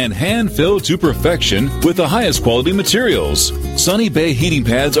USA and hand-filled to perfection with the highest quality materials. Sunny Bay heating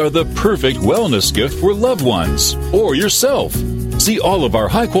pads are the perfect wellness gift for loved ones or yourself. See all of our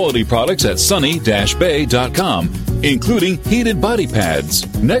high-quality products at sunny-bay.com, including heated body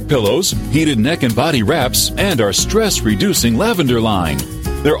pads, neck pillows, heated neck and body wraps, and our stress-reducing lavender line.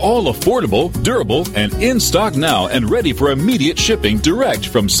 They're all affordable, durable, and in stock now and ready for immediate shipping direct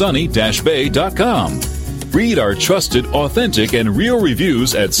from sunny-bay.com. Read our trusted, authentic, and real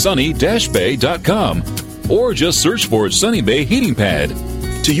reviews at sunny-bay.com or just search for Sunny Bay Heating Pad.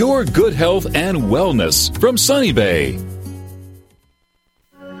 To your good health and wellness from Sunny Bay.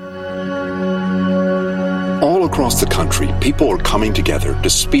 All across the country, people are coming together to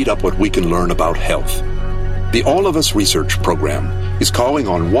speed up what we can learn about health. The All of Us Research Program is calling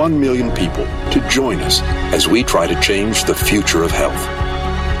on 1 million people to join us as we try to change the future of health.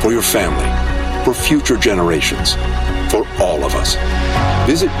 For your family, for future generations, for all of us.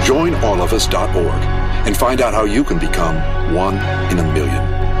 Visit joinallofus.org and find out how you can become 1 in a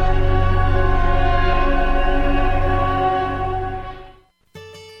million.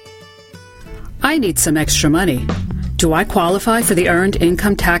 I need some extra money. Do I qualify for the Earned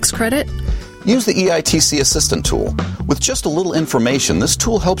Income Tax Credit? Use the EITC Assistant tool. With just a little information, this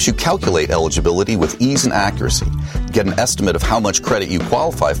tool helps you calculate eligibility with ease and accuracy, get an estimate of how much credit you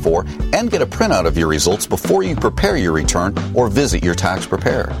qualify for, and get a printout of your results before you prepare your return or visit your tax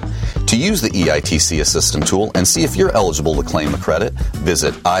preparer. To use the EITC Assistant tool and see if you're eligible to claim the credit,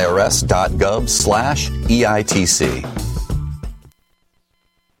 visit irs.gov/EITC.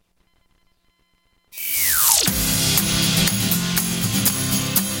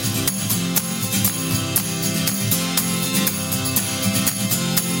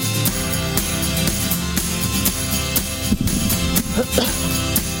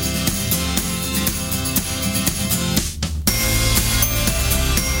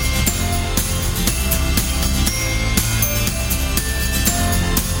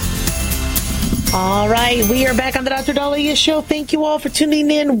 All right, we are back on the Dr. Daliah Show. Thank you all for tuning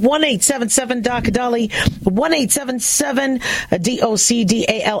in. 1-877-DOC-DALI,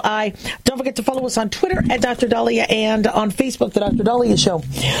 1-877-DOC-DALI. Don't forget to follow us on Twitter at Dr. Daliah and on Facebook, the Dr. Daliah Show.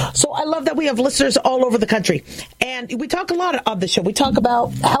 So I love that we have listeners all over the country. And we talk a lot on the show. We talk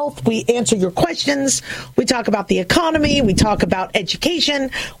about health. We answer your questions. We talk about the economy. We talk about education.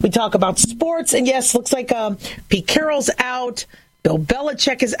 We talk about sports. And yes, looks like Pete Carroll's out. Bill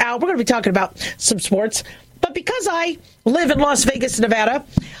Belichick is out. We're going to be talking about some sports. But because I live in Las Vegas, Nevada,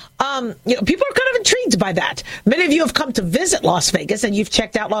 people are kind of intrigued by that. Many of you have come to visit Las Vegas, and you've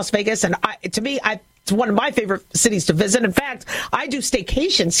checked out Las Vegas. And to me, I It's one of my favorite cities to visit. In fact, I do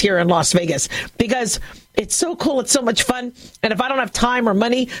staycations here in Las Vegas because it's so cool. It's so much fun. And if I don't have time or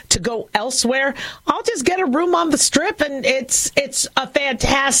money to go elsewhere, I'll just get a room on the Strip. And it's a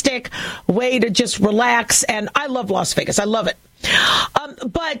fantastic way to just relax. And I love Las Vegas. I love it.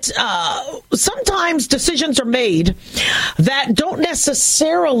 But sometimes decisions are made that don't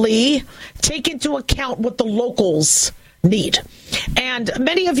necessarily take into account what the locals need. And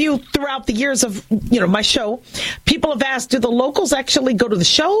many of you throughout the years of my show, people have asked, do the locals actually go to the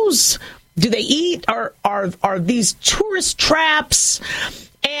shows? Do they eat? Are these tourist traps?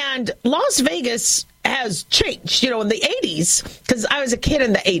 And Las Vegas has changed, in the 80s, because I was a kid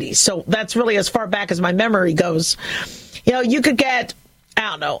in the 80s. So that's really as far back as my memory goes. You could get,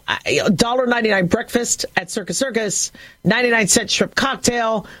 I don't know, $1.99 breakfast at Circus Circus, 99-cent shrimp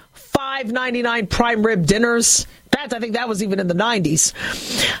cocktail, $5.99 prime rib dinners. In fact, I think that was even in the 90s.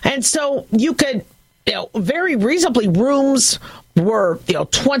 And so you could, very reasonably, rooms were,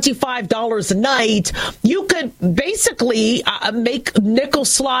 $25 a night. You could basically make nickel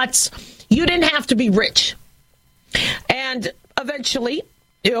slots. You didn't have to be rich. And eventually,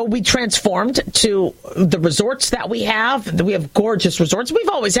 we transformed to the resorts that we have. We have gorgeous resorts. We've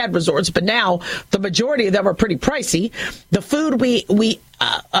always had resorts, but now the majority of them are pretty pricey. The food we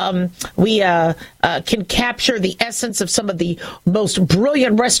can capture the essence of some of the most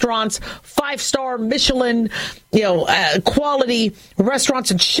brilliant restaurants, 5-star Michelin, quality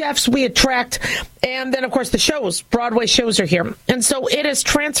restaurants and chefs we attract. And then, of course, the shows, Broadway shows are here. And so it has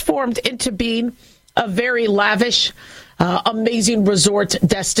transformed into being a very lavish, amazing resort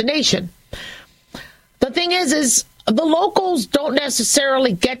destination. The thing is the locals don't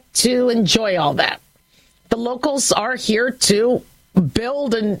necessarily get to enjoy all that. The locals are here to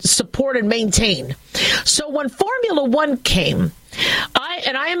build and support and maintain. So when Formula One came,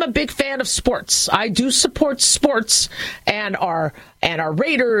 I am a big fan of sports. I do support sports and our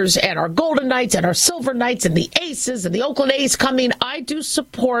Raiders and our Golden Knights and our Silver Knights and the Aces and the Oakland A's coming. I do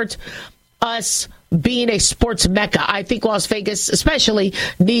support us being a sports mecca. I think Las Vegas especially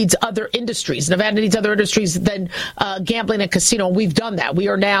needs other industries. Nevada needs other industries than gambling and casino. We've done that. We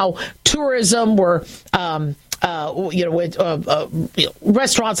are now tourism. We're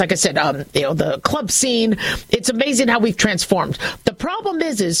restaurants, like I said, the club scene. It's amazing how we've transformed. The problem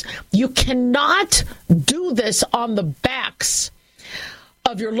is you cannot do this on the backs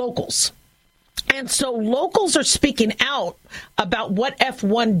of your locals. And so locals are speaking out about what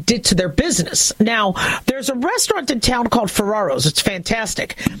F1 did to their business. Now, there's a restaurant in town called Ferraro's. It's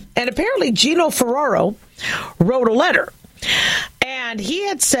fantastic. And apparently Gino Ferraro wrote a letter. And he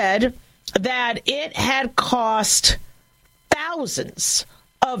had said that it had cost thousands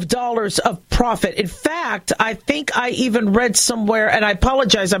of dollars of profit. In fact, I think I even read somewhere, and I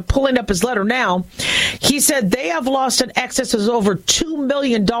apologize, I'm pulling up his letter now. He said they have lost an excess of over $2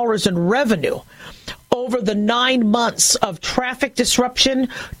 million in revenue over the 9 months of traffic disruption,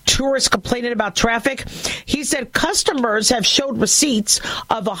 tourists complaining about traffic. He said customers have showed receipts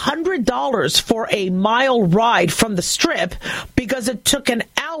of $100 for a mile ride from the Strip because it took an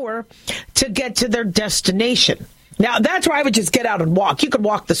hour to get to their destination. Now, that's where I would just get out and walk. You could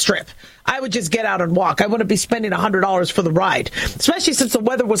walk the Strip. I would just get out and walk. I wouldn't be spending $100 for the ride, especially since the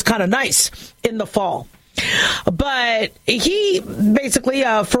weather was kind of nice in the fall. But he basically,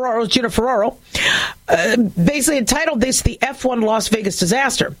 Gino Ferraro, basically entitled this the F1 Las Vegas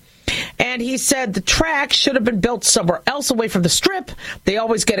disaster. And he said the track should have been built somewhere else away from the Strip. They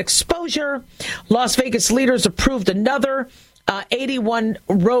always get exposure. Las Vegas leaders approved another 81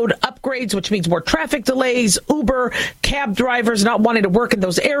 road upgrades, which means more traffic delays, Uber, cab drivers not wanting to work in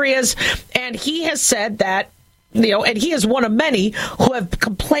those areas. And he has said that, and he is one of many who have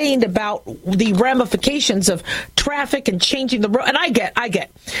complained about the ramifications of traffic and changing the road. And I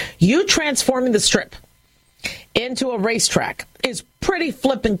get, you transforming the Strip into a racetrack is pretty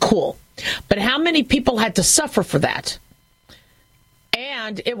flippin' cool. But how many people had to suffer for that?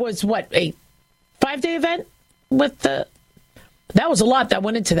 And it was, a 5-day event that was a lot that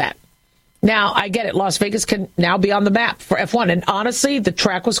went into that. Now, I get it. Las Vegas can now be on the map for F1. And honestly, the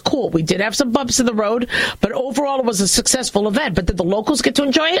track was cool. We did have some bumps in the road, but overall it was a successful event. But did the locals get to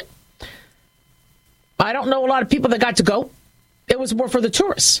enjoy it? I don't know a lot of people that got to go. It was more for the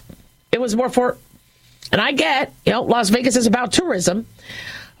tourists. It was more for, and I get, Las Vegas is about tourism.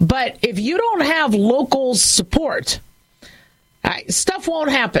 But if you don't have locals' support, stuff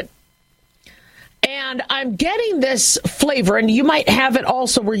won't happen. And I'm getting this flavor, and you might have it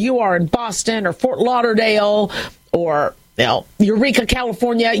also where you are in Boston or Fort Lauderdale or Eureka,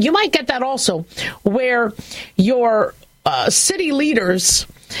 California. You might get that also where your city leaders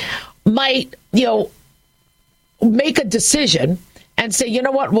might, make a decision and say, you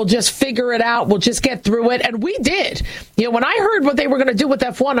know what, we'll just figure it out. We'll just get through it. And we did. When I heard what they were going to do with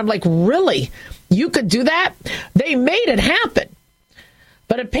F1, I'm like, really? You could do that? They made it happen.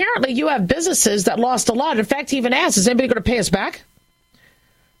 But apparently you have businesses that lost a lot. In fact, he even asked, is anybody going to pay us back?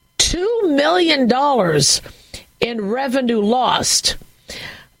 $2 million in revenue lost.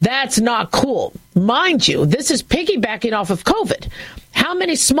 That's not cool. Mind you, this is piggybacking off of COVID. How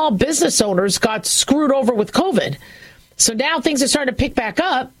many small business owners got screwed over with COVID? So now things are starting to pick back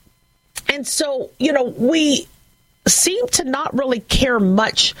up. And so, we seem to not really care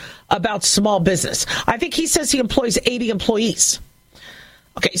much about small business. I think he says he employs 80 employees.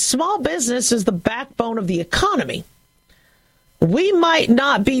 Okay, small business is the backbone of the economy. We might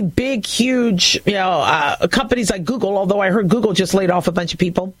not be big, huge, companies like Google, although I heard Google just laid off a bunch of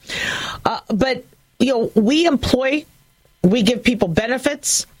people. But we employ, we give people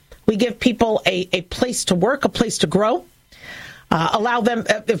benefits. We give people a place to work, a place to grow. Allow them,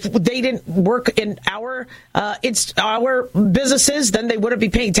 if they didn't work in our businesses, then they wouldn't be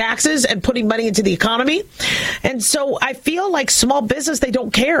paying taxes and putting money into the economy. And so I feel like small business, they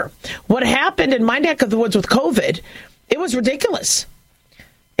don't care. What happened in my neck of the woods with COVID, it was ridiculous.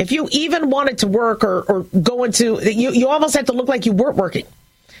 If you even wanted to work or go into, you almost had to look like you weren't working.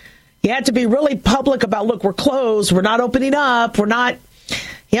 You had to be really public about, look, we're closed, we're not opening up, we're not,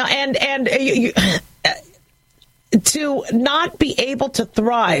 to not be able to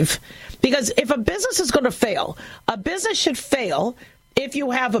thrive. Because if a business is going to fail, a business should fail if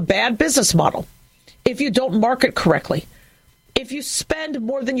you have a bad business model, if you don't market correctly, if you spend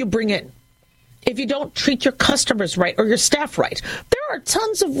more than you bring in, if you don't treat your customers right or your staff right. There are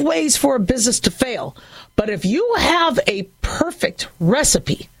tons of ways for a business to fail. But if you have a perfect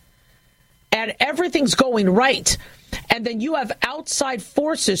recipe and everything's going right, and then you have outside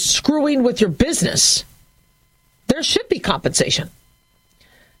forces screwing with your business, there should be compensation.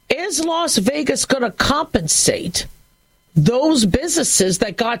 Is Las Vegas going to compensate those businesses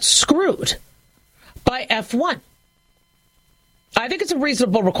that got screwed by F1? I think it's a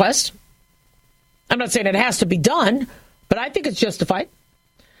reasonable request. I'm not saying it has to be done, but I think it's justified.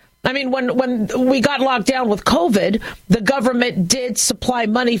 I mean, when we got locked down with COVID, the government did supply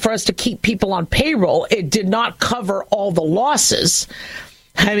money for us to keep people on payroll. It did not cover all the losses.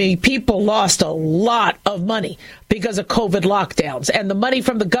 I mean, people lost a lot of money because of COVID lockdowns. And the money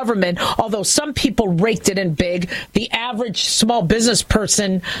from the government, although some people raked it in big, the average small business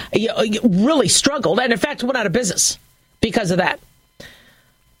person really struggled and, in fact, went out of business because of that.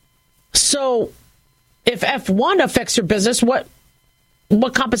 So if F1 affects your business, what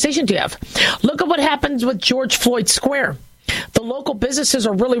compensation do you have? Look at what happens with George Floyd Square. The local businesses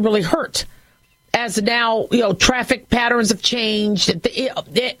are really, really hurt. As now, traffic patterns have changed.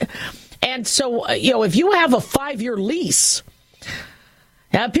 And so, if you have a 5-year lease,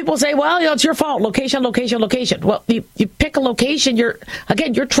 people say, well, it's your fault. Location. Well, you pick a location. You're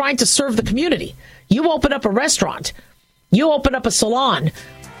trying to serve the community. You open up a restaurant. You open up a salon.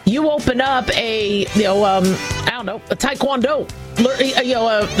 You open up a taekwondo,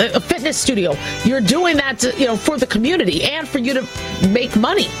 a fitness studio. You're doing that to, for the community and for you to make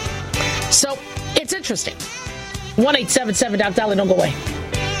money. So it's interesting. 1-877 Doc Daliah, don't go away.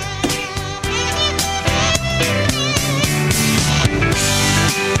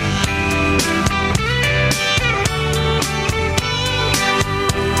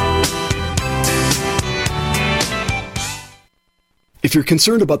 If you're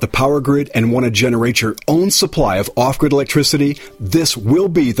concerned about the power grid and want to generate your own supply of off-grid electricity, this will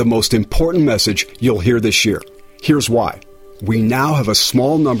be the most important message you'll hear this year. Here's why. We now have a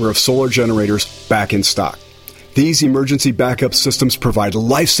small number of solar generators back in stock. These emergency backup systems provide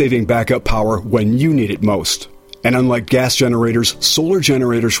life-saving backup power when you need it most. And unlike gas generators, solar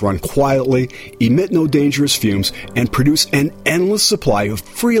generators run quietly, emit no dangerous fumes, and produce an endless supply of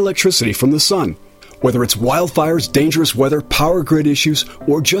free electricity from the sun. Whether it's wildfires, dangerous weather, power grid issues,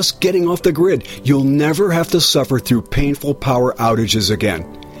 or just getting off the grid, you'll never have to suffer through painful power outages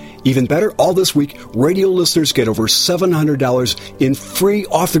again. Even better, all this week, radio listeners get over $700 in free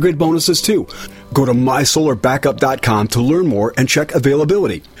off-the-grid bonuses, too. Go to mysolarbackup.com to learn more and check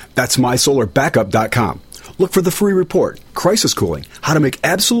availability. That's mysolarbackup.com. Look for the free report, Crisis Cooling, how to make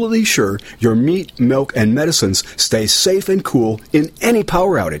absolutely sure your meat, milk, and medicines stay safe and cool in any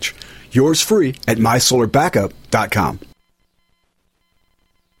power outage. Yours free at mysolarbackup.com.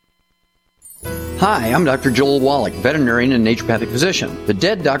 Hi, I'm Dr. Joel Wallach, veterinarian and naturopathic physician. The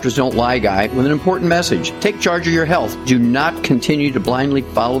Dead Doctors Don't Lie guy with an important message. Take charge of your health. Do not continue to blindly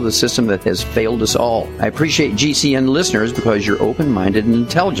follow the system that has failed us all. I appreciate GCN listeners because you're open-minded and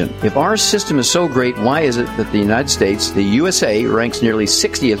intelligent. If our system is so great, why is it that the United States, the USA, ranks nearly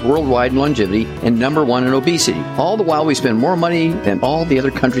 60th worldwide in longevity and number 1 in obesity? All the while we spend more money than all the other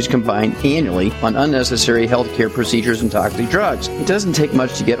countries combined annually on unnecessary healthcare procedures and toxic drugs. It doesn't take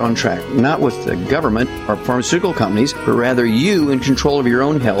much to get on track. Not with the government or pharmaceutical companies, but rather you in control of your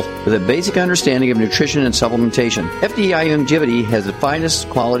own health with a basic understanding of nutrition and supplementation. FDI Longevity has the finest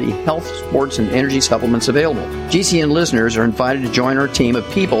quality health, sports, and energy supplements available. GCN listeners are invited to join our team of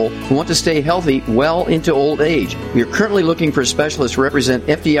people who want to stay healthy well into old age. We are currently looking for specialists to represent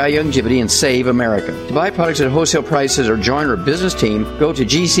FDI Longevity and save America. To buy products at wholesale prices or join our business team, go to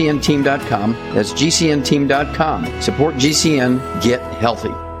GCNteam.com. That's GCNteam.com. Support GCN. Get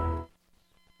healthy.